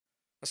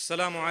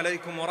السلام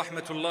عليكم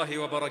ورحمة الله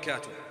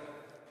وبركاته.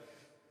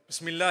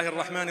 بسم الله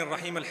الرحمن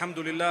الرحيم. الحمد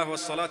لله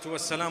والصلاة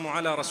والسلام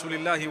على رسول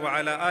الله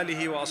وعلى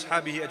آله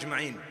وأصحابه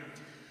أجمعين.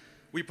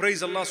 We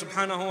praise Allah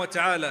subhanahu wa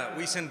ta'ala.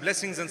 We send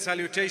blessings and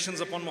salutations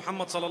upon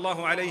Muhammad sallallahu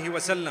alayhi wa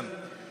sallam,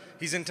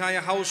 his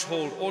entire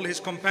household, all his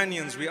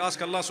companions. We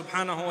ask Allah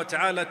subhanahu wa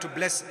ta'ala to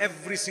bless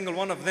every single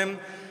one of them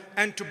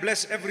and to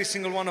bless every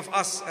single one of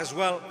us as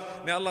well.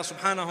 May Allah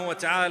subhanahu wa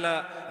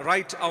ta'ala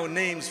write our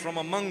names from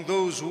among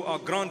those who are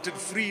granted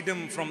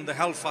freedom from the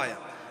hellfire.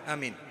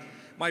 Ameen.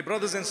 My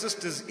brothers and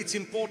sisters, it's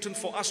important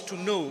for us to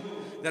know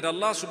that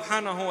Allah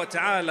subhanahu wa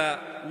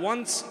ta'ala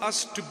wants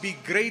us to be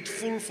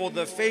grateful for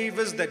the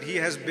favors that He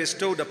has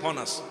bestowed upon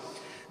us.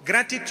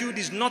 Gratitude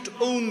is not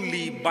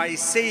only by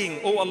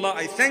saying, "Oh Allah,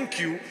 I thank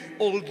you,"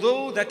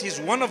 although that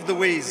is one of the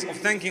ways of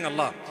thanking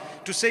Allah.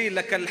 To say,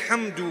 "Lakal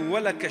hamdu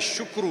wa lakal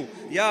shukru,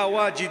 ya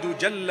wajidu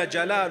jalla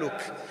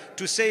jalaluk."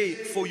 To say,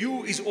 "For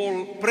you is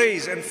all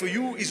praise and for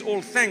you is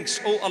all thanks,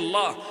 O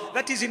Allah."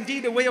 That is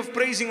indeed a way of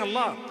praising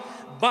Allah.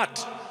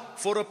 But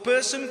for a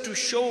person to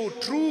show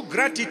true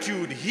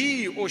gratitude,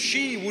 he or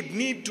she would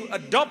need to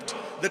adopt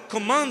the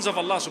commands of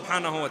Allah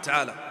subhanahu wa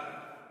ta'ala.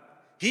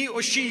 He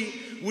or she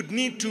would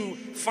need to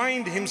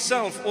find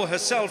himself or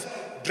herself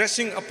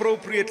dressing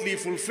appropriately,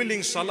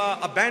 fulfilling salah,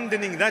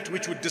 abandoning that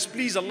which would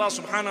displease Allah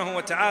subhanahu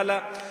wa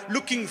ta'ala,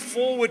 looking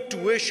forward to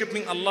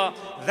worshipping Allah.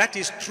 That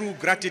is true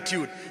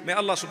gratitude. May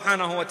Allah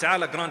subhanahu wa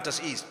ta'ala grant us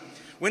ease.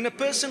 When a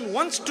person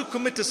wants to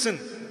commit a sin,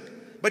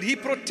 but he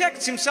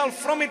protects himself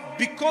from it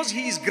because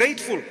he is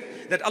grateful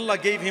that Allah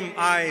gave him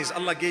eyes,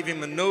 Allah gave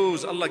him a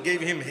nose, Allah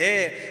gave him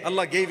hair,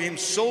 Allah gave him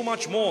so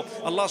much more,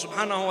 Allah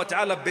subhanahu wa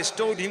ta'ala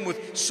bestowed him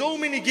with so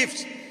many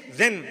gifts,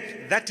 then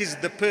that is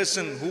the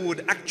person who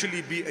would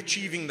actually be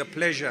achieving the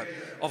pleasure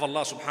of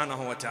Allah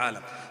subhanahu wa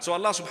ta'ala. So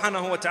Allah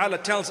subhanahu wa ta'ala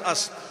tells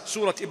us,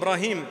 Surah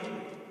Ibrahim,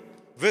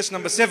 verse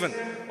number 7,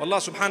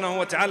 Allah subhanahu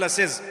wa ta'ala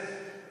says,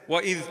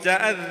 وَإِذْ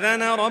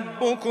تَأَذَّنَ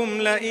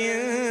رَبُّكُمْ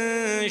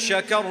لَإِن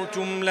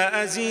شَكَرْتُمْ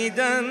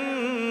لَأَزِيدَنَّكُمْ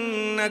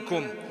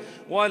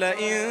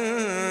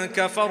وَلَئِن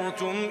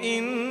كَفَرْتُمْ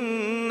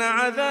إِنَّ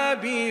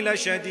عَذَابِي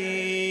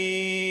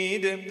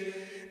لَشَدِيدٌ.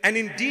 And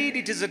indeed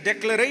it is a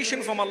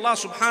declaration from Allah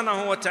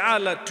subhanahu wa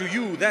ta'ala to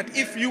you that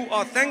if you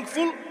are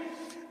thankful,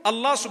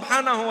 Allah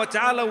subhanahu wa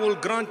ta'ala will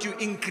grant you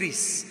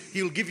increase.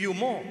 He'll give you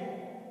more.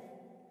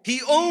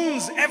 He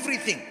owns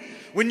everything.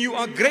 When you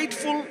are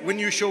grateful, when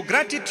you show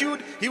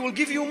gratitude, He will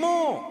give you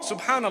more.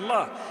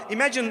 Subhanallah.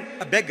 Imagine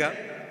a beggar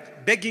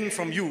begging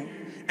from you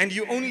and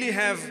you only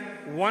have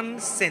 1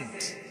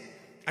 cent.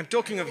 I'm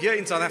talking of here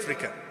in South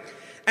Africa.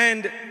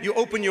 And you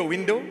open your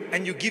window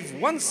and you give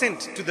 1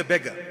 cent to the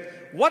beggar.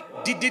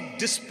 What did it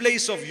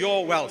displace of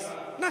your wealth?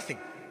 Nothing.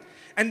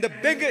 And the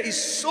beggar is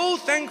so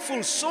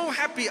thankful, so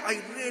happy.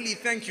 "I really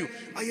thank you.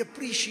 I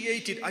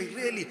appreciate it.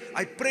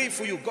 I pray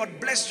for you. God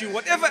bless you."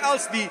 Whatever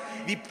else the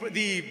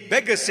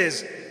beggar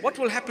says, what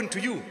will happen to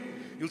you?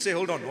 You'll say,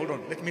 hold on.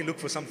 Let me look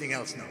for something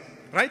else now.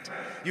 Right?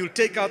 You'll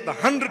take out the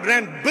 100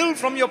 rand bill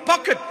from your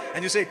pocket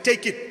and you say,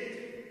 "Take it."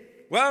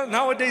 Well,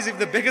 nowadays if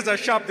the beggars are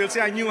sharp, they'll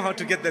say, "I knew how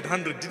to get that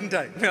 100, didn't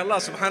I?" May Allah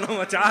subhanahu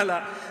wa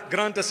ta'ala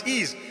grant us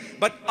ease.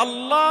 But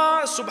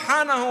Allah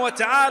subhanahu wa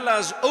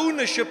ta'ala's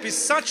ownership is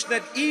such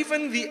that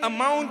even the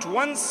amount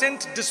 1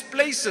 cent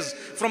displaces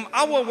from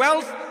our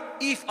wealth,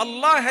 if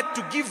Allah had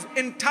to give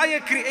entire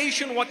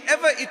creation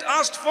whatever it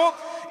asked for,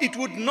 it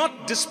would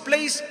not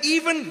displace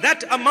even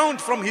that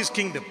amount from His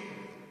kingdom.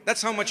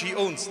 That's how much He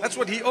owns. That's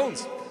what He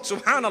owns.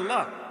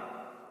 Subhanallah.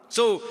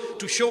 So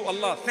to show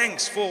Allah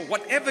thanks for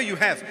whatever you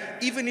have,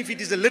 even if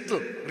it is a little,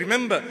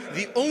 remember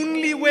the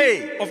only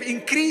way of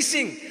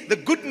increasing the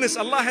goodness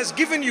Allah has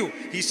given you,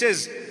 He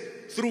says,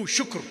 through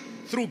shukr,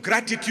 through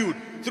gratitude,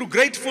 through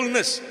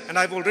gratefulness. And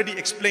I've already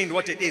explained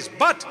what it is.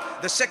 But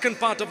the second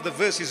part of the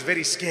verse is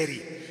very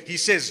scary. He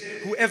says,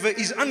 "Whoever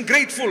is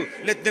ungrateful,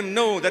 let them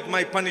know that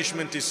my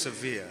punishment is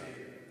severe."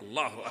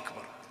 Allahu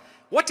Akbar.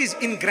 What is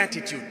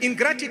ingratitude?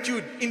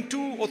 Ingratitude in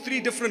 2 or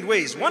 3 different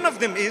ways. One of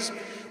them is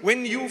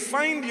when you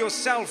find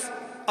yourself,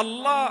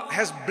 Allah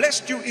has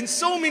blessed you in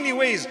so many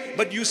ways,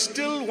 but you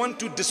still want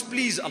to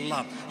displease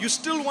Allah. You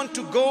still want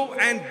to go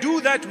and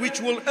do that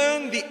which will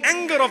earn the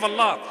anger of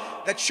Allah.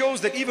 That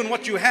shows that even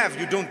what you have,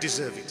 you don't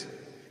deserve it.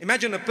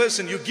 Imagine a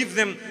person, you give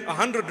them a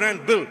 100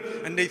 rand bill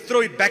and they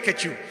throw it back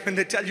at you and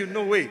they tell you,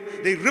 "No way."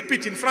 They rip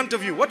it in front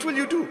of you. What will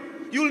you do?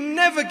 You'll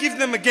never give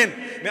them again.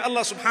 May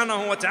Allah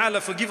subhanahu wa ta'ala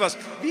forgive us.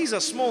 These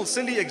are small,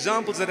 silly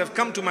examples that have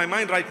come to my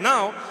mind right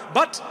now.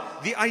 But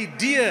the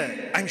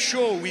idea, I'm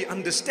sure we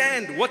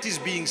understand what is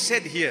being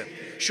said here.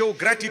 Show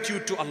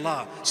gratitude to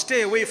Allah.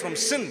 Stay away from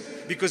sin.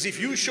 Because if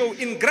you show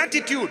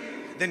ingratitude,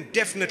 then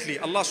definitely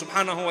Allah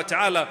subhanahu wa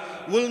ta'ala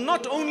will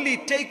not only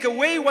take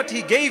away what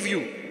He gave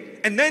you,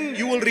 and then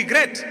you will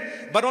regret.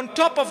 But on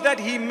top of that,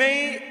 He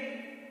may,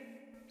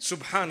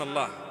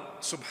 subhanallah,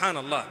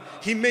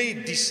 He may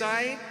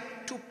decide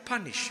to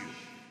punish you.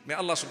 May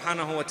Allah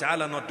subhanahu wa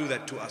ta'ala not do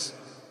that to us.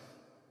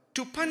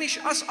 To punish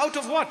us out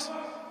of what?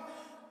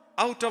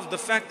 Out of the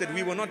fact that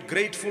we were not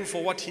grateful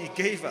for what He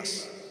gave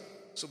us.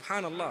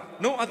 Subhanallah.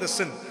 No other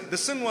sin. The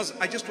sin was,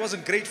 I just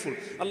wasn't grateful.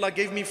 Allah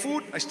gave me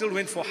food, I still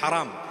went for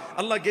haram.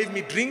 Allah gave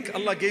me drink,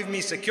 Allah gave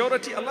me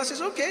security. Allah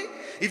says, okay,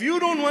 if you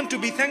don't want to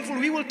be thankful,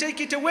 we will take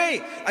it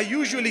away. I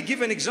usually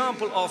give an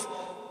example of,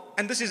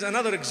 and this is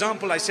another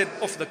example I said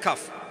off the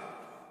cuff.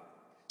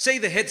 Say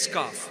the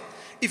headscarf.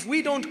 If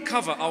we don't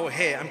cover our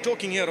hair, I'm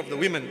talking here of the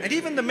women, and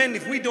even the men,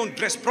 if we don't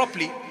dress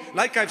properly,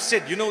 like I've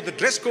said, you know, the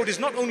dress code is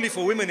not only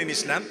for women in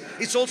Islam,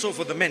 it's also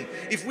for the men.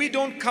 If we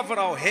don't cover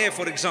our hair,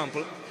 for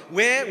example,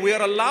 where we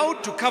are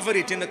allowed to cover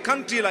it in a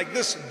country like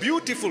this,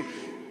 beautiful,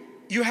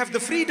 you have the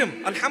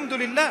freedom,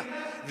 alhamdulillah.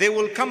 There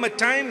will come a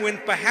time when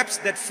perhaps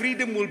that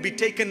freedom will be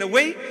taken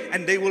away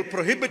and they will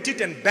prohibit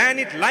it and ban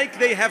it like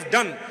they have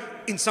done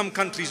in some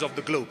countries of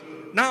the globe.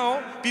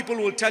 Now, people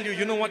will tell you,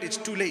 you know what, it's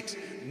too late.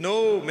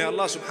 No, may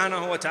Allah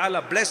subhanahu wa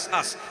ta'ala bless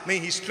us. May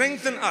He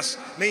strengthen us.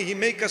 May He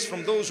make us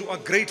from those who are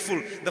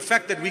grateful. The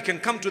fact that we can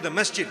come to the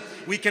masjid,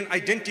 we can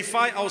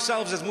identify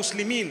ourselves as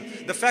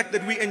Muslimin. The fact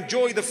that we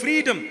enjoy the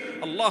freedom.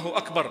 Allahu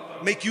Akbar.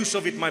 Make use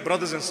of it, my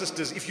brothers and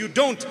sisters. If you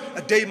don't,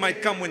 a day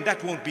might come when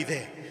that won't be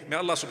there. May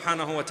Allah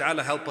subhanahu wa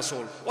ta'ala help us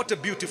all. What a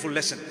beautiful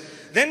lesson.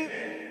 Then,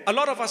 a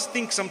lot of us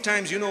think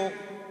sometimes, you know,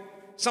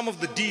 some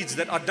of the deeds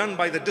that are done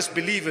by the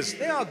disbelievers,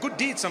 they are good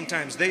deeds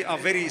sometimes. They are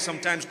very,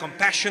 sometimes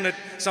compassionate.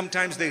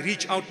 Sometimes they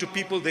reach out to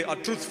people. They are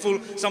truthful.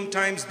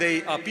 Sometimes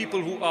they are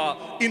people who are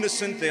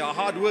innocent. They are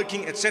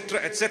hardworking,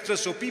 etc., etc.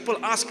 So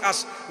people ask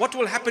us, what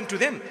will happen to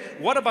them?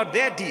 What about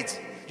their deeds?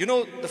 You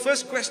know, the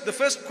first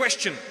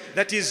question,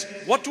 that is,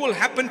 what will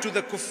happen to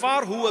the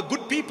kuffar who are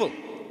good people?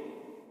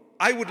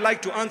 I would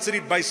like to answer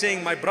it by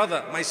saying, my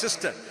brother, my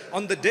sister,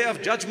 on the day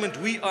of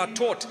judgment, we are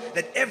taught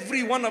that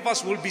every one of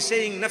us will be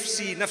saying,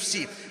 nafsi,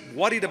 nafsi,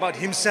 worried about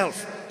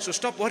himself. So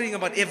stop worrying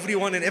about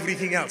everyone and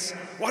everything else.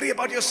 Worry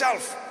about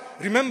yourself.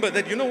 Remember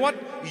that, you know what?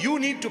 You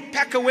need to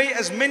pack away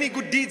as many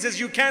good deeds as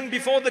you can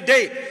before the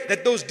day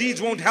that those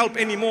deeds won't help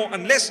anymore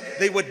unless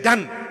they were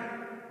done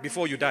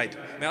before you died.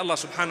 May Allah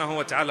subhanahu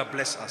wa ta'ala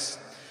bless us.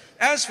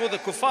 As for the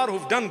kuffar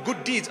who've done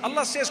good deeds,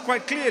 Allah says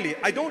quite clearly,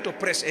 I don't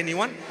oppress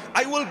anyone.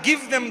 I will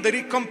give them the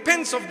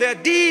recompense of their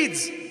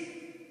deeds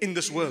in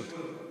this world.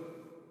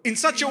 In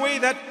such a way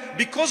that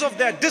because of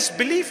their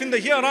disbelief in the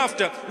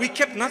hereafter, we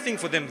kept nothing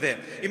for them there.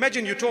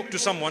 Imagine you talk to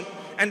someone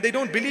and they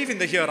don't believe in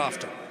the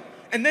hereafter.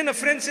 And then a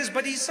friend says,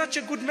 but he's such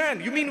a good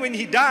man. You mean when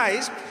he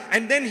dies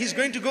and then he's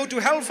going to go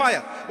to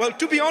hellfire? Well,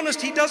 to be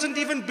honest, he doesn't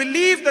even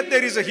believe that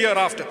there is a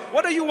hereafter.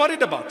 What are you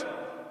worried about?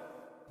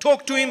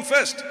 Talk to him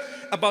first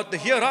about the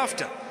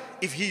hereafter.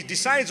 If he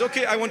decides,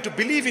 okay, I want to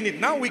believe in it,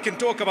 now we can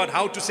talk about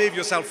how to save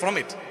yourself from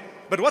it.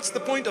 But what's the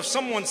point of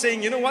someone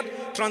saying, you know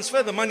what,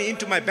 transfer the money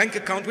into my bank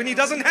account when he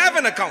doesn't have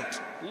an account?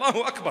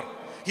 Allahu Akbar.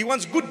 He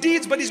wants good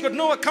deeds, but he's got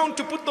no account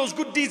to put those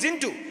good deeds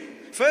into.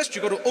 First,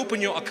 you got to open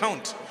your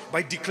account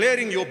by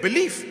declaring your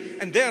belief,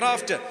 and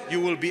thereafter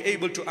you will be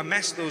able to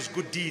amass those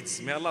good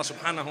deeds. May Allah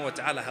subhanahu wa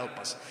ta'ala help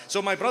us.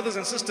 So my brothers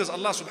and sisters,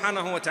 Allah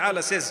subhanahu wa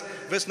ta'ala says,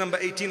 verse number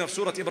 18 of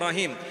Surah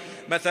Ibrahim,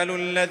 مثل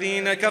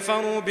الذين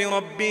كفروا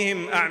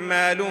بربهم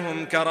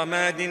أعمالهم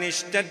كرماد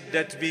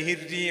اشتدت به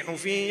الريح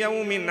في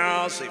يوم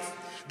عاصف.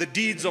 The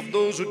deeds of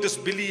those who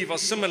disbelieve are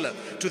similar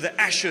to the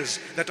ashes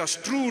that are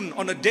strewn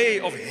on a day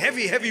of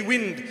heavy, heavy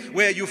wind,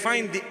 where you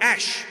find the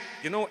ash.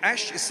 You know,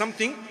 ash is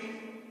something,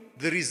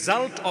 the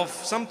result of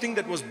something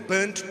that was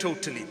burnt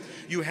totally.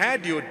 You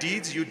had your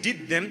deeds, you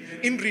did them.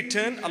 In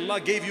return, Allah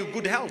gave you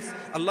good health.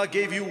 Allah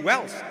gave you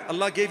wealth.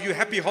 Allah gave you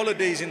happy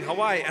holidays in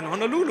Hawaii and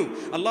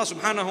Honolulu. Allah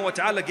subhanahu wa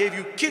ta'ala gave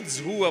you kids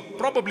who were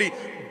probably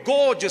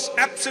gorgeous,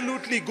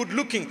 absolutely good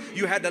looking.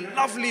 You had a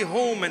lovely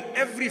home and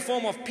every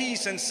form of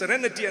peace and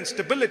serenity and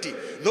stability.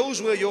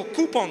 Those were your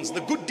coupons, the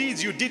good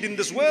deeds you did in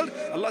this world.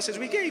 Allah says,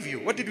 we gave you.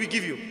 What did we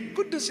give you?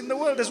 Goodness in the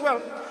world as well.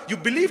 You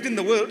believed in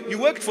the world, you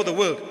worked for the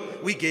world.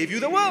 We gave you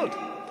the world.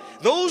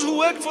 Those who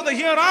work for the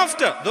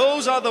hereafter,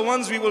 those are the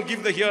ones we will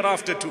give the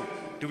hereafter to.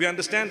 Do we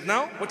understand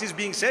now what is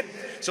being said?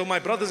 So my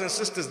brothers and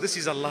sisters, this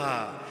is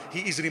Allah. He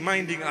is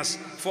reminding us,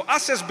 for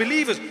us as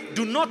believers,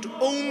 do not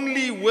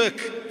only work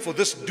for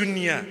this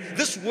dunya.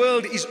 This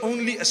world is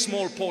only a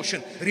small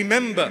portion.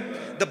 Remember,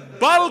 the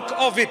bulk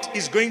of it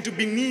is going to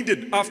be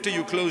needed after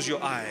you close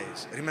your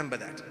eyes. Remember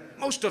that.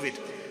 Most of it.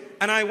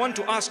 And I want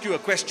to ask you a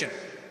question.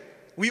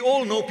 We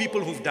all know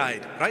people who've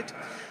died, right?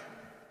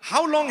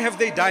 How long have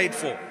they died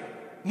for?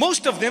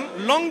 Most of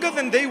them longer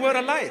than they were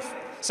alive.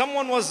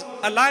 Someone was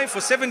alive for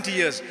 70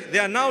 years. They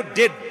are now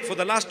dead. For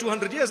the last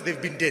 200 years,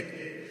 they've been dead.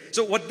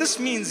 So what this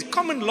means,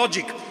 common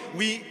logic,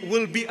 we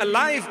will be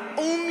alive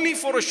only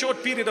for a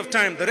short period of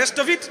time. The rest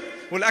of it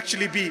will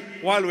actually be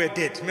while we're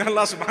dead. May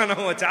Allah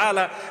subhanahu wa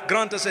ta'ala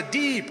grant us a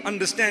deep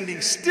understanding.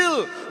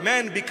 Still,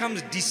 man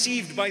becomes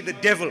deceived by the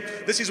devil.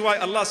 This is why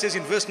Allah says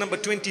in verse number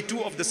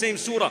 22 of the same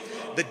surah,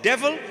 the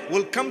devil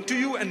will come to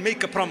you and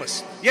make a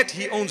promise, yet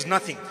he owns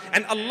nothing.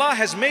 And Allah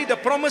has made a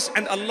promise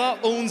and Allah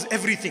owns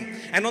everything.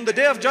 And on the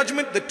day of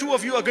judgment, the two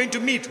of you are going to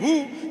meet.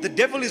 Who? The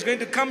devil is going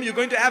to come. You're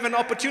going to have an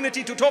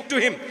opportunity to talk to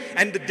him.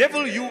 And the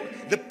devil,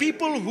 the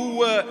people who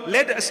were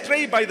led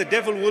astray by the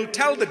devil will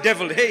tell the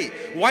devil, hey,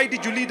 why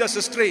did you lead us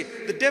astray?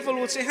 The devil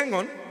will say, hang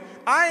on,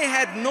 I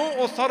had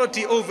no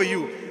authority over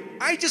you.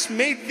 I just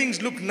made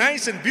things look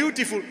nice and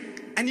beautiful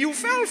and you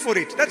fell for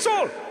it. That's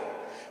all.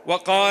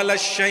 وَقَالَ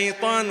الشَّيْطَانُ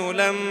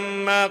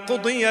لَمَّا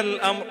قُضِيَ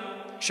الْأَمْرُ.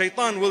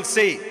 Shaitan will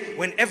say,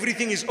 when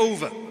everything is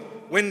over,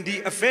 when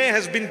the affair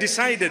has been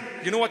decided,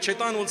 you know what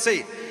Shaitan will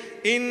say?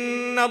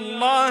 إِنَّ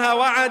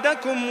اللَّهَ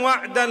وَعَدَكُمْ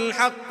وَعْدَ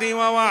الْحَقِّ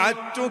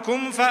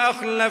وَوَعَدْتُكُمْ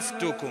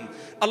فَأَخْلَفْتُكُمْ.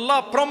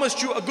 Allah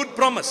promised you a good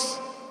promise.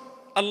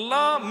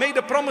 Allah made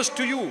a promise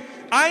to you.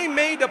 I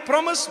made a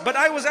promise, but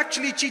I was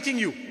actually cheating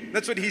you.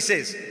 That's what he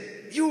says.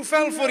 You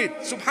fell for it.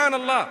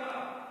 Subhanallah.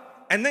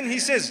 And then he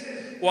says,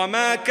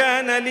 وَمَا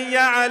كَانَ لِيَ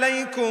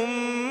عَلَيْكُمْ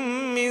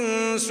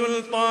مِنْ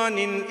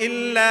سُلْطَانٍ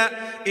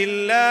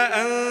إِلَّا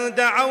أَنْ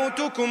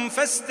دَعَوْتُكُمْ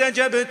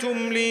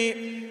فَاسْتَجَبْتُمْ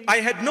لِي. I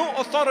had no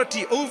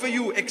authority over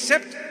you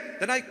except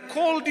that I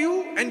called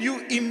you and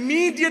you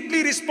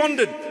immediately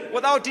responded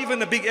without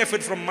even a big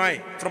effort from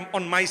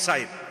on my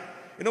side.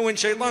 You know, when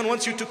Shaitan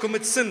wants you to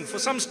commit sin, for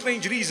some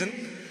strange reason,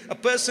 a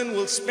person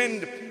will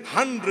spend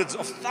hundreds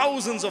of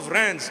thousands of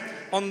rands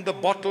on the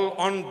bottle,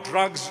 on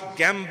drugs,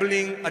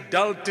 gambling,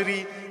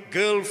 adultery,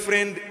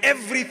 girlfriend,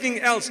 everything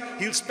else.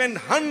 He'll spend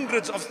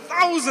hundreds of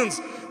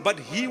thousands, but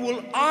he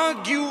will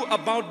argue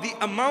about the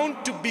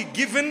amount to be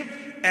given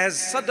as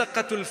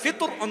sadaqatul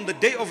fitr on the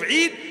day of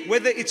Eid,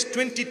 whether it's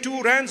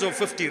 22 rands or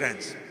 50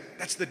 rands.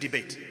 That's the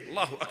debate.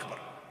 Allahu Akbar.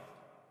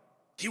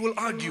 He will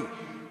argue.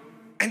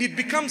 And it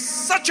becomes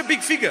such a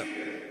big figure.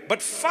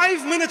 But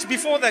 5 minutes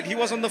before that, he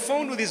was on the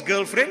phone with his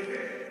girlfriend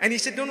and he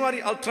said, don't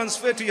worry, I'll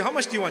transfer to you. How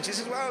much do you want? She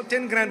says, well,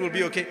 10 grand will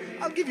be okay.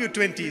 I'll give you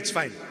 20, it's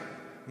fine.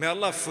 May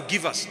Allah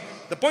forgive us.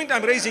 The point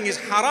I'm raising is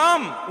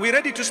haram, we're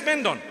ready to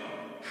spend on.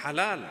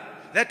 Halal,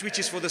 that which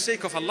is for the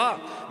sake of Allah.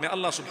 May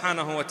Allah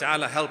subhanahu wa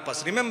ta'ala help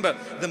us. Remember,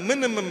 the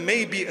minimum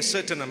may be a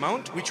certain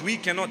amount, which we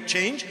cannot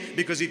change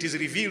because it is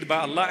revealed by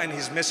Allah and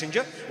His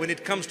Messenger when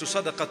it comes to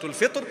sadaqatul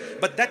fitr.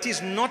 But that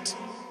is not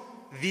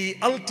the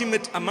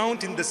ultimate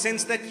amount in the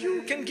sense that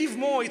you can give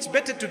more. It's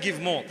better to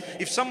give more.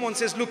 If someone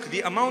says, look,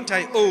 the amount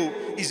I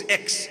owe is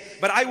X,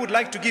 but I would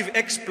like to give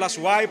X plus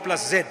Y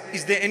plus Z.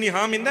 Is there any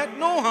harm in that?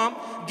 No harm.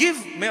 Give.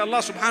 May Allah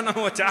subhanahu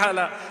wa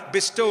ta'ala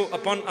bestow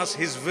upon us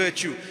His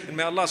virtue. And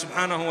may Allah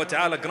subhanahu wa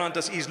ta'ala grant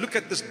us ease. Look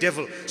at this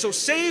devil. So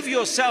save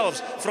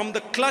yourselves from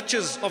the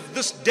clutches of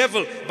this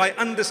devil by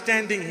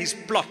understanding his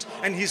plot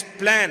and his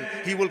plan.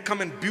 He will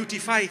come and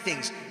beautify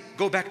things.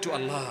 Go back to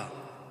Allah.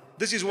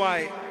 This is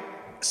why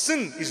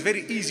sin is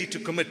very easy to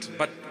commit,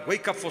 but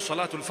wake up for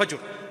Salatul Fajr.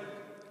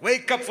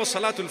 Wake up for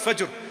Salatul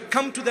Fajr.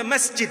 Come to the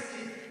masjid.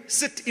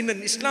 Sit in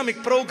an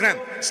Islamic program.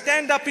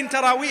 Stand up in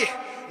Taraweeh.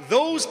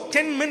 Those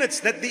 10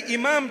 minutes that the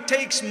Imam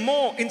takes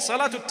more in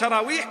Salatul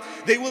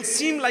Taraweeh, they will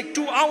seem like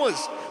 2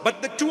 hours.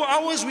 But the 2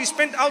 hours we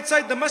spent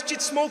outside the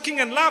masjid smoking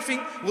and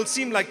laughing will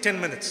seem like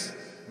 10 minutes.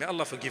 May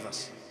Allah forgive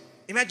us.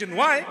 Imagine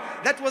why?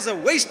 That was a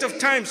waste of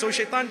time. So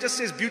Shaitan just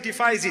says,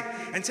 beautifies it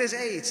and says,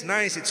 hey, it's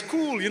nice, it's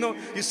cool. You know,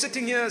 you're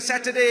sitting here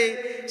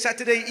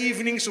Saturday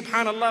evening,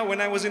 subhanallah. When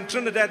I was in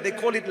Trinidad, they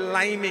call it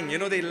liming. You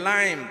know, they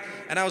lime.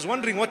 And I was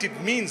wondering what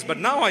it means, but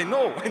now I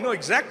know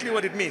exactly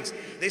what it means.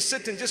 They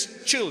sit and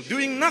just chill,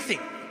 doing nothing.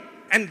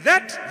 And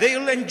that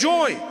they'll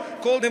enjoy.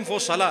 Call them for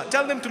salah.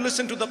 Tell them to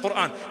listen to the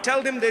Quran.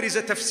 Tell them there is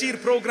a tafsir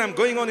program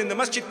going on in the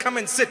masjid. Come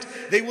and sit.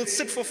 They will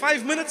sit for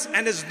 5 minutes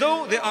and as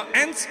though there are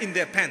ants in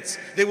their pants.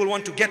 They will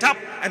want to get up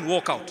and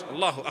walk out.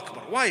 Allahu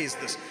Akbar. Why is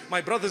this? My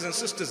brothers and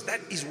sisters,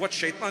 that is what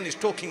Shaitan is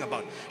talking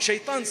about.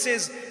 Shaitan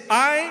says,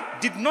 I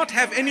did not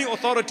have any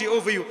authority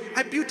over you.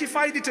 I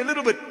beautified it a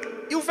little bit.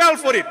 You fell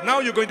for it.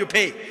 Now you're going to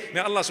pay. May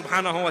Allah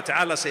subhanahu wa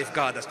ta'ala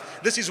safeguard us.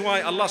 This is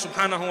why Allah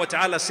subhanahu wa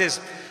ta'ala says,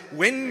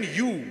 when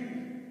you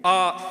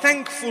are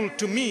thankful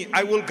to me,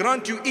 I will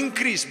grant you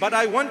increase. But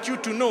I want you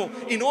to know,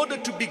 in order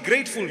to be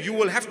grateful, you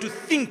will have to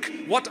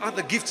think, what are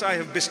the gifts I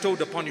have bestowed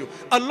upon you?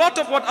 A lot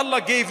of what Allah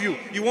gave you,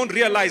 you won't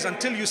realize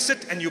until you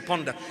sit and you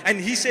ponder.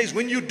 And He says,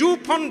 when you do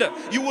ponder,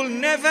 you will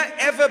never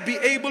ever be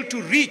able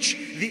to reach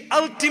the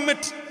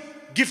ultimate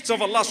gifts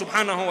of Allah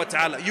subhanahu wa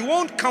ta'ala. You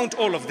won't count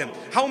all of them.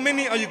 How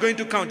many are you going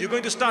to count? You're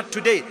going to start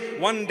today,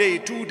 1 day,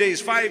 2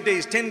 days, 5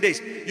 days, 10 days.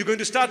 You're going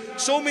to start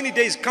so many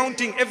days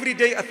counting every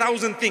day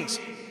 1,000 things.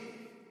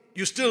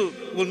 You still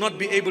will not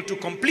be able to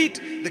complete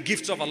the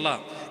gifts of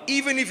Allah.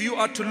 Even if you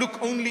are to look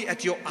only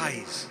at your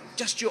eyes,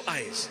 just your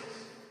eyes.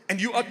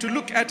 And you are to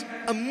look at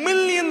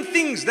 1,000,000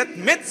 things that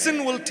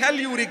medicine will tell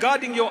you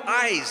regarding your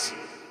eyes.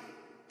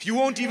 You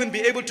won't even be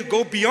able to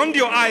go beyond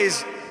your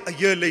eyes a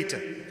year later.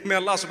 May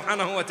Allah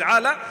subhanahu wa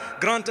ta'ala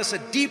grant us a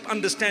deep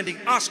understanding.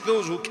 Ask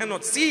those who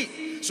cannot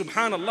see.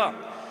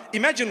 Subhanallah.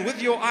 Imagine with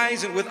your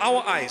eyes and with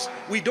our eyes,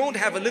 we don't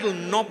have a little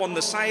knob on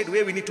the side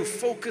where we need to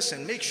focus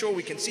and make sure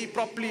we can see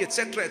properly,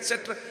 etc.,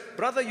 etc.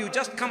 Brother, you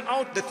just come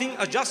out, the thing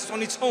adjusts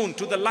on its own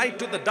to the light,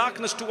 to the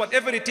darkness, to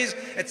whatever it is,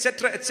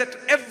 etc.,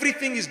 etc.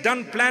 Everything is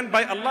done, planned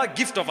by Allah,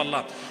 gift of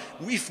Allah.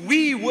 If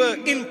we were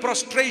in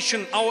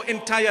prostration our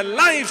entire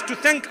lives to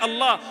thank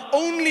Allah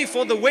only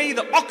for the way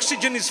the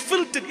oxygen is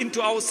filtered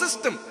into our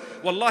system,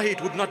 wallahi,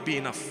 it would not be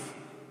enough.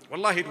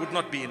 Wallahi, it would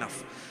not be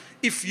enough.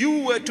 If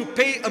you were to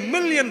pay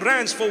 1,000,000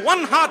 rands for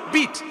one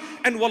heartbeat,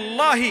 and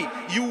wallahi,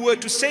 you were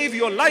to save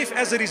your life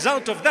as a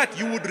result of that,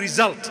 you would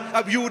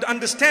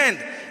understand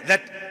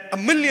that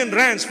 1,000,000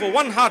 rands for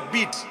one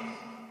heartbeat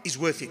is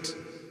worth it.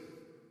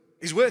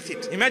 Is worth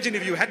it. Imagine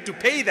if you had to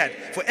pay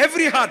that for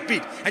every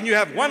heartbeat, and you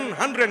have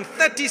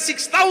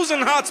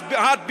 136,000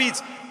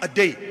 heartbeats a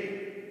day.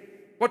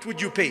 What would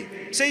you pay?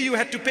 Say you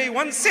had to pay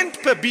 1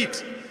 cent per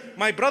beat.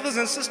 My brothers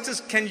and sisters,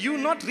 can you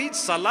not read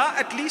Salah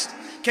at least?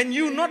 Can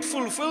you not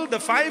fulfill the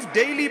 5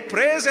 daily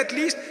prayers at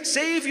least?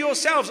 Save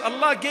yourselves.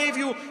 Allah gave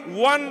you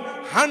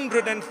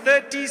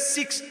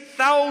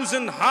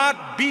 136,000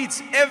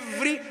 heartbeats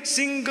every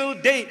single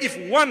day. If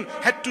one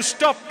had to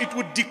stop, it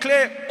would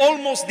declare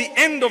almost the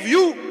end of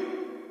you.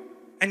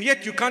 And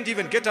yet you can't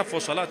even get up for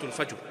Salatul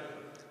Fajr.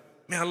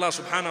 May Allah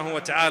subhanahu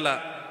wa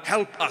ta'ala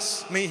help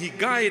us. May He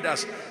guide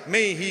us.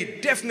 May He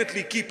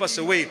definitely keep us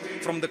away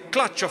from the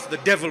clutch of the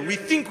devil. We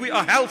think we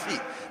are healthy,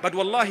 but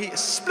wallahi, a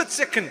split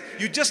second,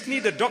 you just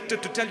need a doctor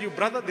to tell you,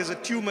 brother, there's a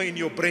tumor in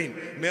your brain.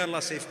 May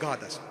Allah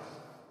safeguard us.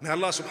 May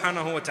Allah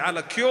subhanahu wa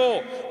ta'ala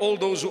cure all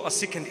those who are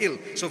sick and ill.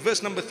 So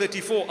verse number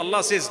 34,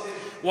 Allah says,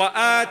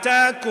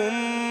 وَآتَاكُم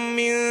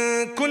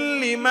مِّن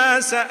كُلِّ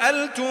مَا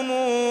سَأَلْتُمُوهُ.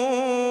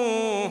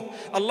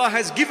 Allah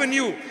has given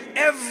you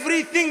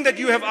everything that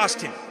you have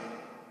asked Him.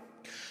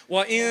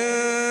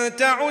 وَإِن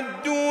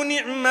تَعُدُّوا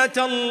نِعْمَةَ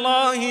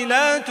اللَّهِ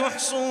لَا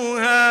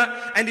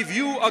تُحْصُوهَا. And if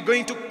you are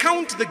going to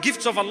count the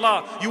gifts of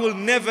Allah, you will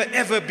never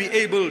ever be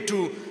able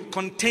to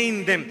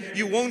contain them.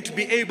 You won't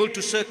be able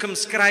to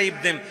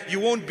circumscribe them. You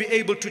won't be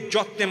able to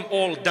jot them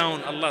all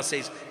down. Allah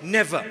says,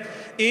 never.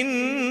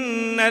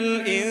 إِنَّ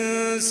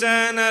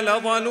الْإِنسَانَ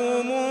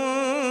لَظَلُومٌ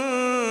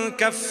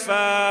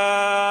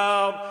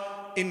كَفَّارٌ.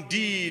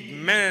 Indeed,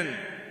 man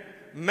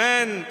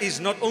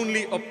is not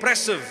only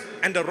oppressive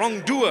and a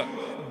wrongdoer,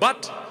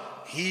 but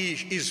he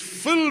is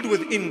filled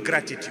with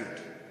ingratitude.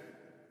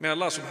 May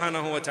Allah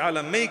subhanahu wa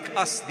ta'ala make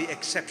us the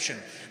exception.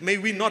 May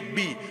we not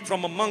be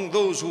from among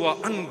those who are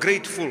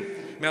ungrateful.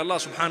 May Allah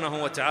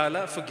subhanahu wa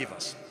ta'ala forgive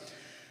us.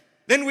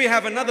 Then we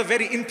have another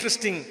very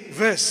interesting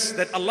verse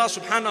that Allah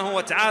subhanahu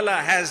wa ta'ala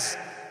has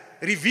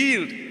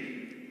revealed.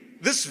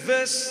 This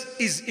verse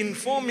is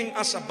informing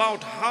us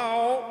about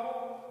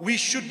how we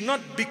should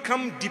not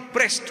become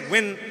depressed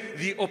when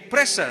the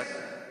oppressor,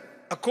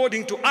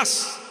 according to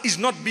us, is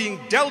not being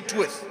dealt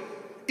with.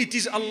 It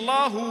is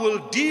Allah who will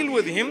deal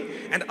with him,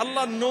 and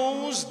Allah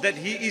knows that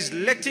He is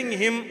letting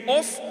him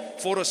off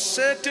for a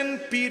certain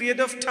period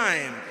of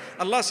time.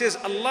 Allah says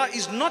Allah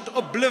is not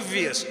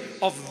oblivious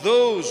of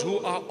those who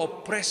are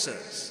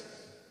oppressors.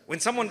 When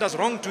someone does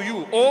wrong to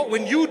you, or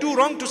when you do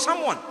wrong to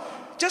someone,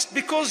 just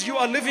because you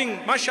are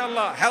living,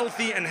 mashallah,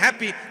 healthy and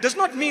happy, does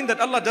not mean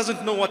that Allah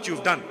doesn't know what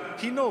you've done.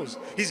 He knows.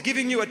 He's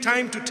giving you a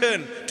time to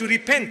turn, to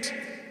repent.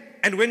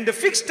 And when the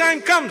fixed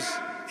time comes,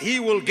 He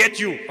will get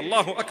you.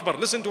 Allahu Akbar.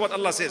 Listen to what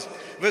Allah says.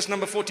 Verse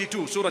number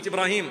 42, Surah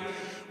Ibrahim.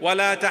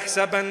 وَلَا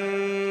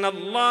تَحْسَبَنَّ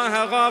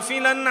اللَّهَ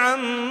غَافِلًا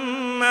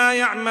عَمَّا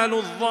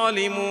يَعْمَلُ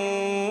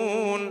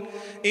الظَّالِمُونَ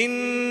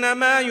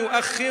إِنَّمَا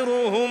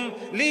يُؤَخِّرُهُمْ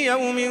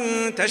لِيَوْمٍ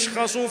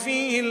تَشْخَصُ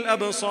فِيهِ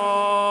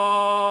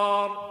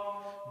الْأَبْصَارِ.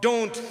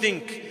 Don't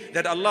think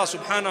that Allah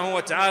subhanahu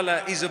wa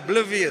ta'ala is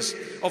oblivious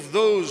of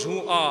those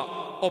who are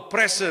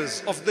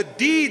oppressors, of the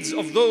deeds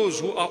of those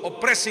who are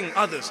oppressing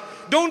others.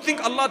 Don't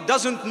think Allah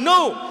doesn't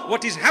know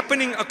what is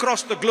happening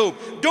across the globe.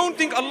 Don't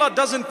think Allah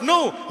doesn't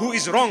know who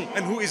is wrong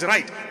and who is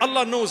right.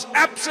 Allah knows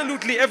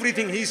absolutely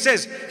everything. He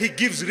says He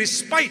gives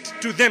respite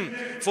to them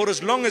for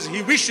as long as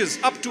He wishes,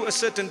 up to a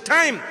certain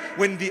time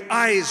when the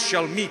eyes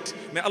shall meet.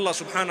 May Allah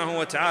subhanahu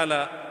wa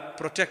ta'ala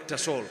protect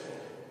us all.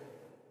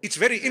 It's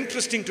very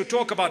interesting to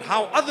talk about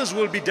how others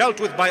will be dealt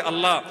with by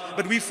Allah,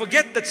 but we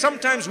forget that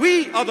sometimes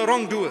we are the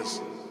wrongdoers.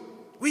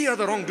 We are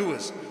the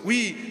wrongdoers.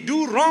 We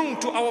do wrong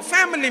to our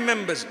family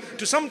members,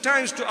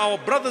 sometimes to our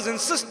brothers and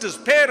sisters,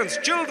 parents,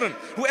 children,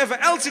 whoever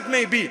else it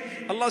may be.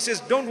 Allah says,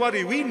 don't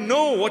worry, we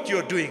know what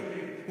you're doing.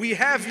 We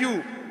have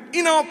you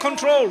in our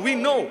control. We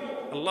know.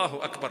 Allahu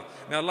Akbar.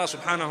 May Allah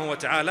subhanahu wa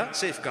ta'ala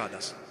safeguard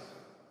us.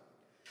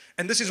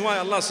 And this is why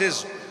Allah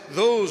says,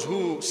 those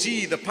who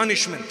see the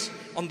punishment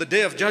on the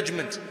day of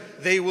judgment,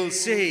 they will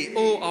say,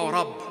 oh our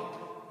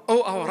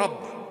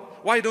Rabb,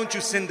 why don't you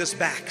send us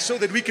back so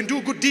that we can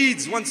do good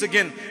deeds once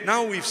again?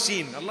 Now we've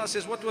seen. Allah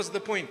says, what was the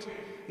point?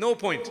 No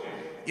point.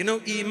 You know,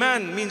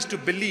 Iman means to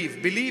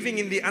believe, believing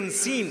in the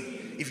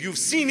unseen. If you've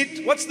seen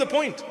it, what's the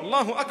point?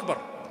 Allahu Akbar.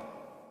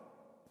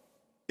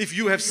 If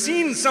you have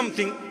seen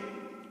something,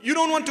 you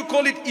don't want to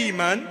call it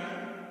Iman.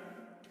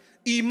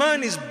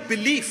 Iman is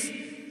belief.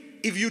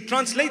 If you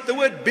translate the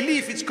word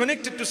belief, it's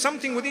connected to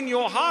something within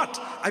your heart.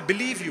 I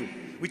believe you,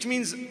 which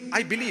means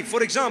I believe.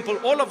 For example,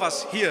 all of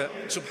us here,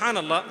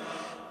 subhanallah,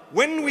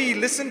 when we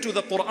listen to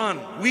the Quran,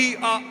 we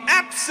are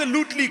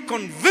absolutely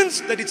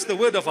convinced that it's the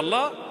word of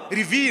Allah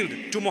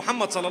revealed to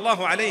Muhammad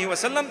sallallahu alayhi wa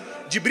sallam.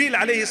 Jibreel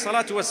alayhi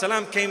salatu wa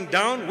salam came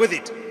down with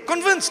it.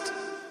 Convinced.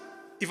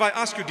 If I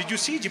ask you, did you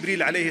see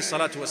Jibreel alayhi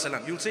salatu wa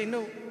salam? You'll say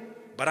no.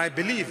 But I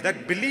believe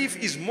that belief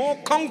is more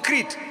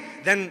concrete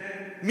than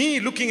me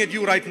looking at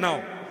you right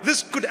now.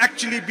 This could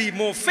actually be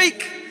more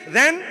fake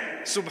than,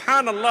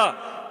 subhanallah,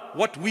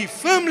 what we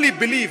firmly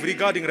believe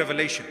regarding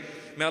revelation.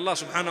 May Allah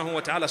subhanahu wa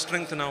ta'ala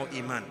strengthen our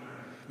iman.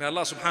 May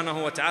Allah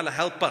subhanahu wa ta'ala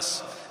help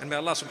us. And may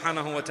Allah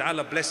subhanahu wa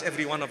ta'ala bless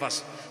every one of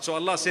us. So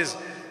Allah says,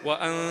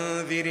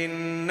 وَأَنذِرِ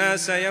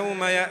النَّاسَ يَوْمَ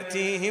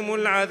يَأْتِيهِمُ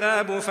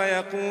الْعَذَابُ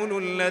فَيَقُولُ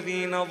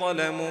الَّذِينَ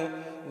ظَلَمُوا.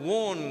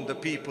 Warn the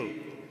people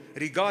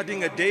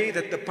regarding a day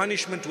that the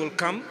punishment will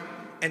come,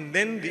 and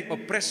then the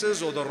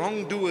oppressors or the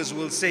wrongdoers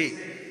will say,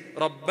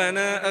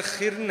 رَبَّنَا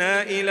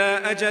أَخِّرْنَا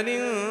إِلَىٰ أَجَلٍ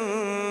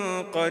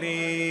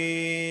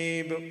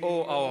قَرِيبٍ.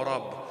 O our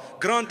Rabb,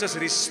 grant us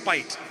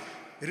respite.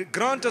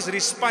 Grant us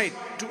respite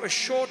to a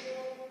short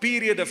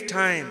period of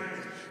time,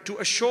 to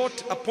a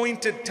short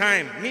appointed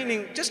time,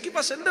 meaning just give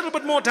us a little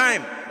bit more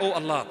time, oh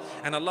Allah.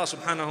 And Allah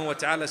subhanahu wa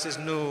ta'ala says,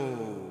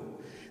 no,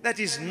 that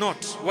is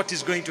not what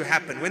is going to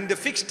happen. When the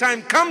fixed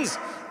time comes,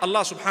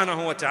 Allah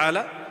subhanahu wa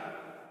ta'ala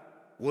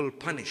will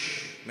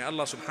punish. May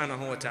Allah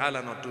subhanahu wa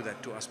ta'ala not do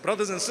that to us.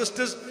 Brothers and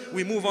sisters,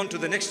 we move on to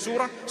the next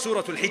surah,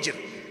 Surah Al-Hijr.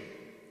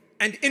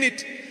 And in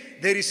it,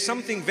 there is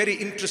something very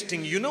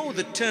interesting. You know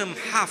the term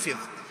Hafiz.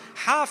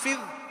 Hafiz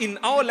in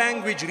our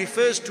language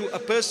refers to a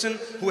person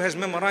who has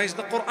memorized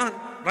the Quran,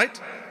 right?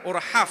 Or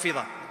a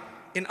Hafiza.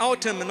 In our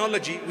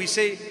terminology, we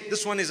say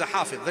this one is a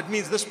Hafiz. That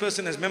means this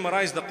person has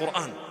memorized the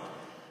Quran.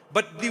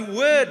 But the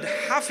word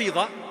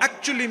Hafiza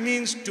actually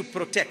means to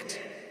protect,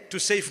 to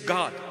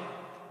safeguard.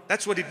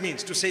 That's what it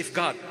means, to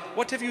safeguard.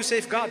 What have you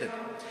safeguarded?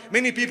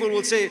 Many people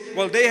will say,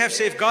 well, they have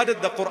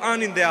safeguarded the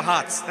Quran in their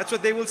hearts. That's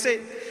what they will say.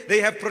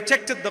 They have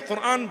protected the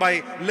Quran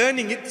by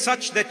learning it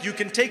such that you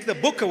can take the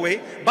book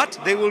away, but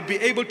they will be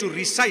able to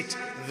recite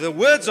the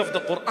words of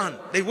the Quran.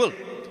 They will.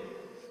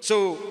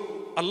 So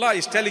Allah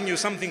is telling you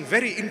something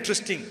very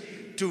interesting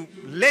to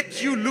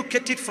let you look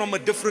at it from a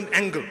different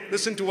angle.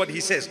 Listen to what He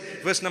says.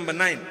 Verse number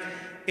 9.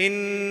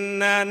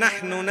 إِنَّا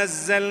نَحْنُ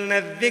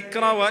نَزَّلْنَا الذِّكْرَ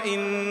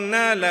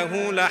وَإِنَّا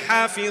لَهُ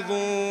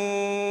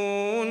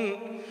لَحَافِظُونَ.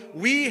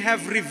 We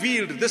have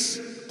revealed this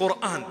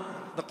Quran.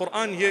 The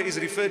Quran here is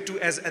referred to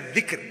as a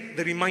dhikr,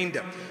 the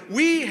reminder.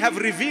 We have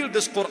revealed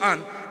this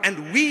Quran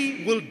and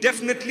we will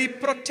definitely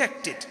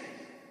protect it.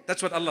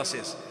 That's what Allah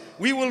says.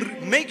 We will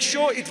make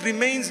sure it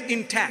remains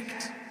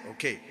intact.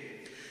 Okay.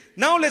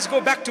 Now let's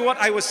go back to what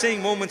I was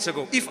saying moments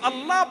ago. If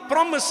Allah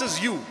promises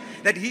you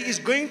that He is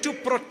going to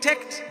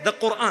protect the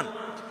Quran,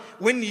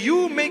 when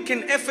you make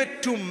an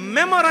effort to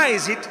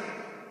memorize it,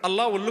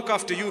 Allah will look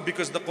after you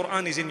because the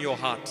Quran is in your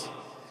heart.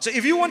 So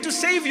if you want to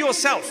save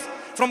yourself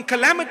from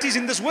calamities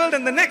in this world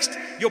and the next,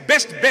 your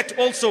best bet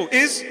also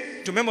is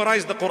to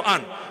memorize the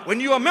Quran.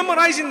 When you are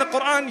memorizing the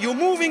Quran, you're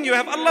moving, you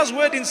have Allah's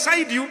word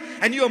inside you,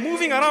 and you are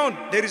moving around.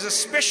 There is a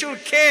special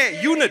care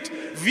unit,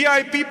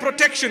 VIP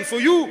protection for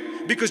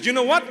you, because you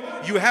know what?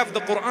 You have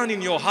the Quran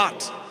in your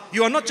heart.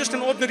 You are not just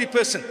an ordinary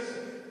person.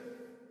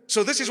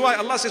 So this is why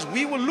Allah says,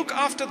 we will look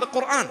after the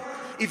Quran.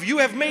 If you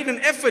have made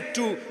an effort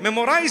to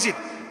memorize it,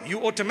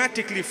 you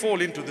automatically fall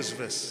into this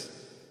verse.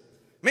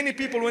 Many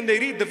people, when they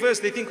read the verse,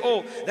 they think,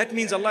 oh, that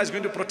means Allah is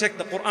going to protect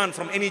the Quran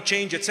from any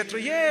change,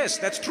 etc. Yes,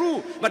 that's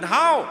true. But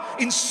how?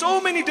 In so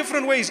many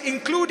different ways,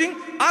 including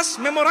us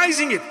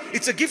memorizing it.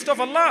 It's a gift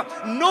of Allah.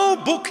 No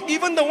book,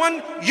 even the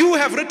one you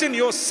have written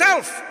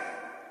yourself,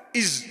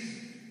 is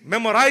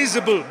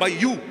memorizable by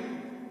you.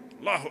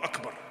 Allahu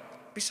Akbar.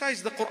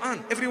 Besides the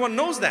Quran, everyone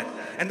knows that.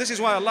 And this is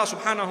why Allah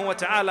subhanahu wa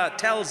ta'ala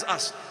tells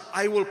us,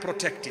 I will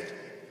protect it.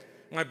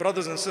 My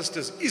brothers and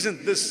sisters,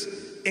 isn't this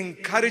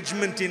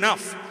encouragement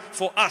enough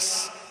for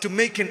us to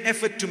make an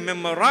effort to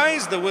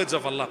memorize the words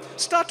of Allah?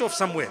 Start off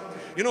somewhere.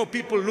 You know,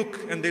 people look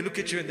and they look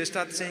at you and they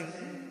start saying,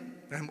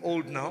 I'm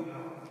old now.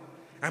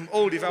 I'm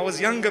old. If I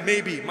was younger,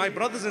 maybe. My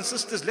brothers and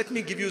sisters, let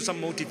me give you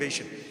some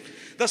motivation.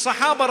 The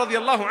Sahaba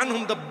radiallahu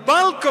anhum, the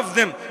bulk of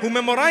them who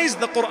memorized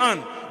the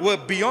Quran were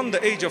beyond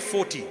the age of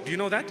 40. Do you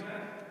know that?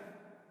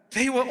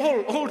 They were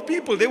all old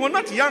people. They were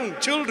not young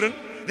children.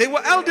 They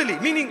were elderly,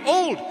 meaning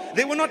old.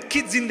 They were not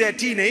kids in their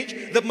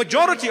teenage. The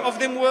majority of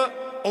them were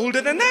older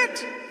than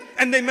that.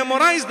 And they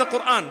memorized the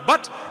Quran.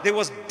 But there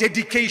was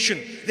dedication.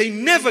 They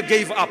never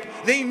gave up.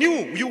 They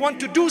knew you want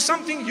to do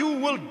something, you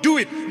will do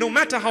it, no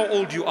matter how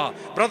old you are.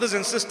 Brothers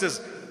and sisters,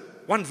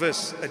 one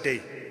verse a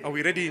day. Are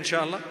we ready,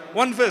 inshallah?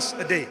 One verse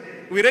a day.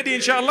 Are we ready,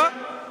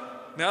 inshallah?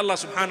 May Allah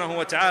subhanahu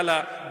wa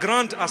ta'ala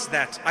grant us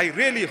that. I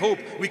really hope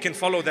we can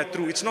follow that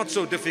through. It's not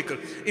so difficult.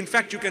 In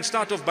fact, you can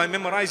start off by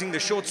memorizing the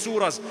short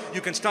surahs.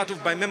 You can start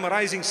off by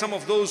memorizing some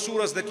of those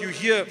surahs that you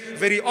hear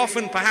very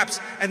often perhaps.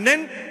 And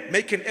then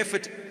make an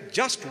effort,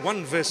 just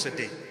one verse a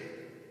day.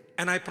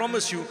 And I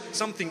promise you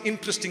something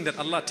interesting that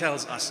Allah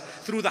tells us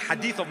through the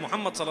hadith of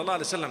Muhammad sallallahu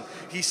alaihi wasallam.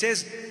 He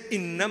says,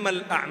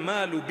 "Innamal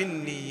a'malu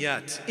bin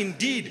niyyat."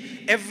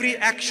 Indeed, every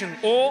action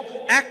or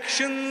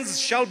actions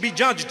shall be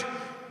judged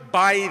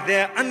by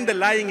their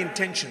underlying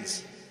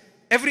intentions.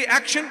 Every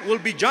action will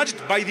be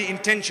judged by the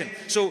intention.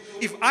 So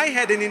if I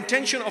had an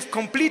intention of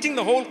completing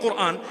the whole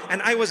Quran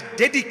and I was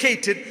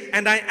dedicated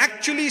and I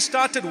actually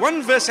started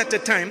one verse at a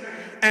time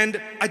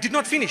and I did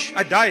not finish,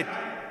 I died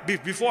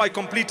before I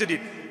completed it.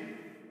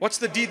 What's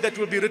the deed that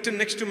will be written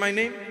next to my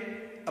name?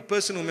 a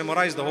person who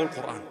memorized the whole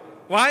Quran.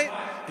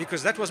 Why?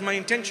 Because that was my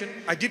intention.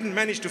 I didn't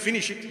manage to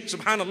finish it.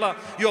 Subhanallah.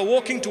 You are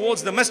walking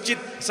towards the masjid,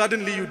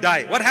 suddenly you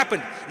die. What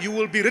happened? You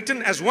will be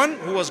written as one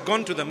who was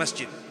gone to the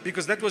masjid.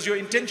 Because that was your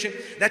intention.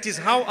 That is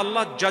how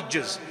Allah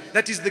judges.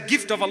 That is the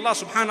gift of Allah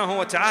subhanahu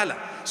wa ta'ala.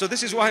 So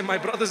this is why, my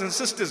brothers and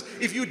sisters,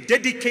 if you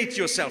dedicate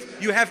yourself,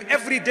 you have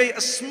every day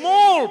a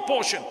small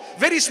portion,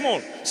 very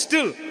small,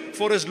 still,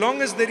 for as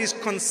long as there is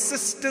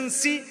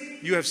consistency,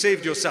 you have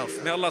saved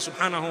yourself. May Allah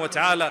subhanahu wa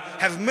ta'ala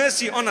have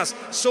mercy on us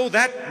so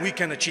that we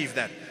can achieve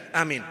that.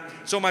 Ameen.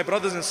 So my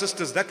brothers and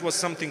sisters, that was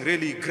something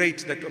really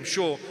great that I'm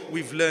sure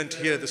we've learned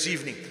here this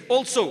evening.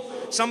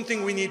 Also,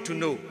 something we need to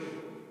know.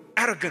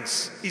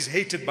 Arrogance is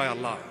hated by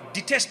Allah,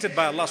 detested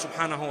by Allah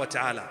subhanahu wa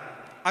ta'ala.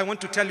 I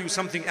want to tell you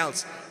something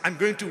else. I'm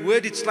going to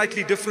word it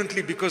slightly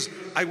differently because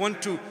I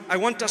want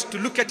us to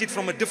look at it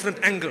from a different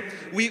angle.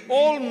 We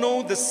all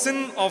know the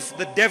sin of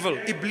the devil,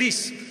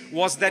 Iblis,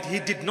 was that he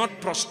did not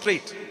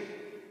prostrate.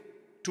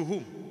 To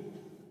whom?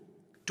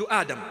 To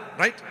Adam,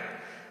 right?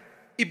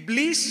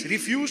 Iblis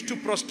refused to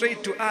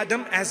prostrate to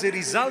Adam. As a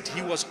result,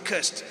 he was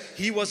cursed.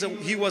 He was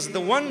the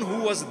one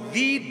who was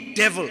the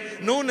devil,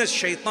 known as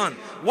Shaitan.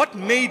 What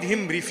made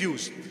him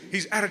refuse?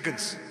 His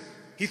arrogance.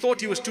 He thought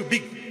he was too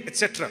big,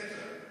 etc.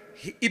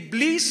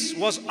 Iblis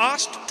was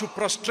asked to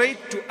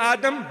prostrate to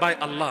Adam by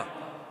Allah.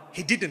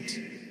 He didn't.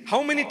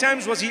 How many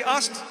times was he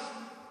asked?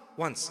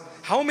 Once.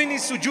 How many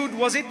sujood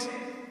was it?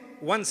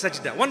 One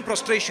sajda, one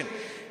prostration.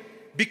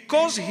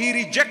 Because he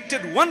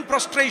rejected one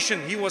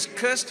prostration, he was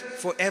cursed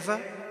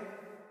forever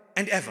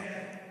and ever.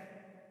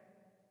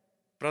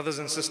 Brothers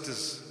and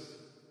sisters,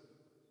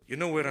 you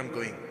know where I'm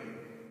going.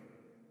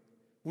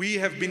 We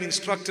have been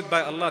instructed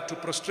by Allah to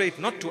prostrate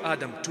not to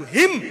Adam, to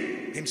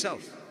him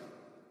himself.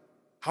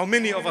 How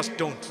many of us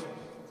don't?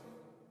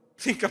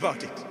 Think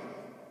about it.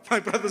 My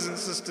brothers and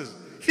sisters,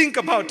 think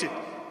about it.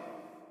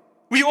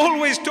 We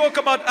always talk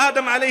about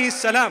Adam alayhi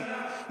salam.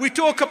 We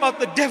talk about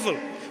the devil.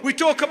 We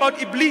talk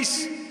about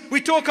Iblis. We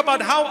talk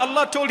about how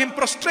Allah told him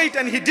prostrate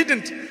and he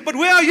didn't. But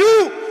where are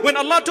you? When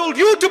Allah told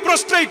you to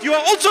prostrate, you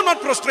are also not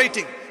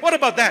prostrating. What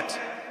about that?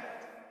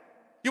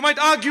 You might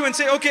argue and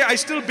say, okay, I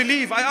still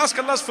believe. I ask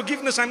Allah's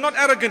forgiveness. I'm not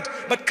arrogant.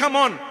 But come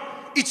on.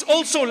 It's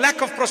also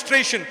lack of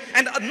prostration.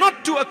 And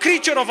not to a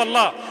creature of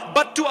Allah,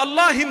 but to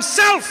Allah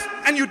himself.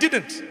 And you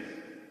didn't.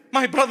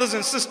 My brothers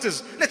and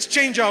sisters, let's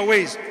change our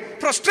ways.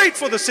 Prostrate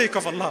for the sake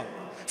of Allah.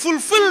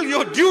 Fulfill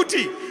your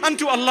duty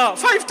unto Allah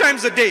 5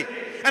 times a day.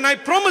 And I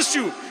promise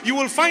you, you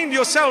will find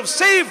yourself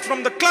saved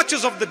from the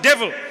clutches of the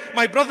devil.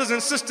 My brothers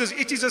and sisters,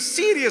 it is a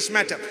serious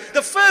matter.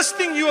 The first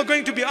thing you are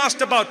going to be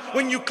asked about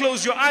when you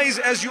close your eyes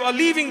as you are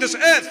leaving this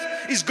earth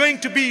is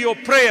going to be your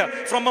prayer,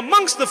 from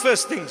amongst the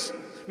first things.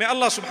 May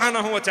Allah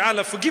subhanahu wa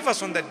ta'ala forgive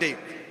us on that day.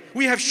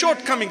 We have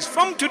shortcomings.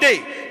 From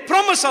today,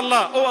 promise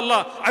Allah, oh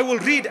Allah, I will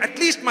read at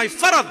least my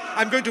farad.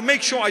 I'm going to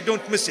make sure I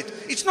don't miss it.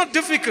 It's not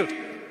difficult.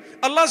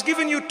 Allah's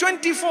given you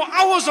 24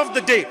 hours of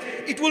the day.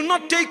 It will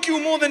not take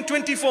you more than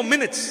 24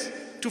 minutes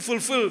to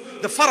fulfill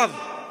the farad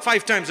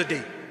 5 times a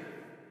day.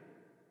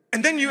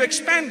 And then you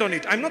expand on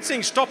it. I'm not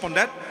saying stop on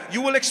that.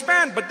 You will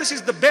expand, but this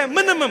is the bare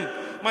minimum.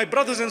 My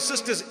brothers and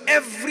sisters,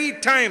 every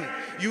time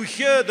you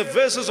hear the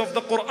verses of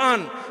the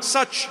Quran,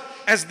 such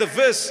as the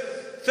verse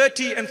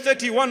 30 and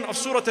 31 of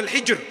Surah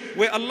Al-Hijr,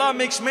 where Allah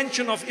makes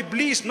mention of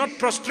Iblis not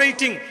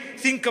prostrating,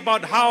 think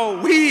about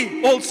how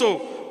we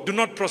also do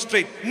not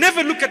prostrate.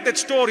 Never look at that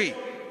story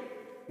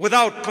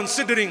without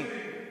considering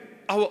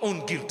our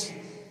own guilt.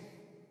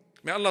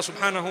 May Allah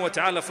subhanahu wa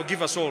ta'ala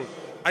forgive us all.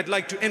 I'd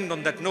like to end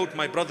on that note,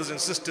 my brothers and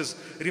sisters.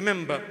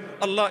 Remember,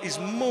 Allah is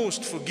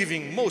most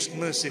forgiving, most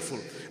merciful.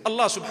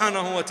 Allah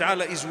subhanahu wa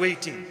ta'ala is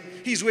waiting.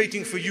 He's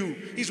waiting for you.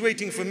 He's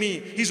waiting for me.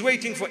 He's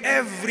waiting for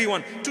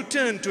everyone to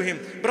turn to Him.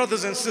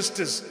 Brothers and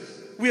sisters,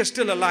 we are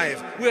still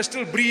alive. We are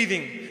still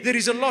breathing. There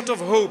is a lot of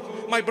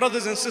hope. My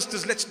brothers and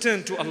sisters, let's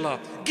turn to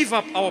Allah. Give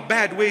up our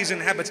bad ways and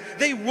habits.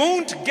 They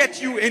won't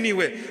get you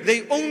anywhere.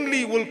 They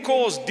only will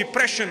cause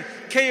depression,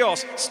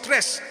 chaos,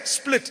 stress,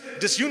 split,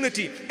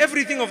 disunity,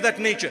 everything of that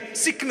nature,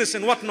 sickness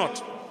and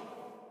whatnot.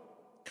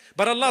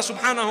 But Allah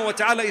subhanahu wa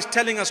ta'ala is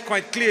telling us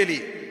quite clearly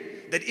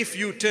that if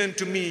you turn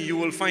to me, you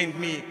will find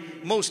me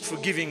most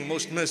forgiving,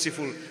 most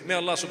merciful. May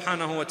Allah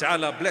subhanahu wa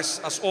ta'ala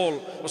bless us all.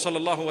 Wa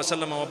sallallahu wa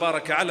sallama wa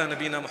baraka ala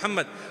nabina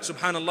Muhammad.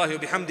 Subhanallahi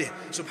wa bihamdih.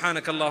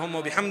 Subhanakallahumma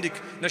wa bihamdik.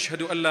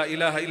 Nashhadu an la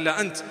ilaha illa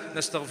ant.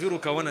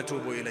 Nastaghfiruka wa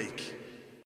natubu ilayk.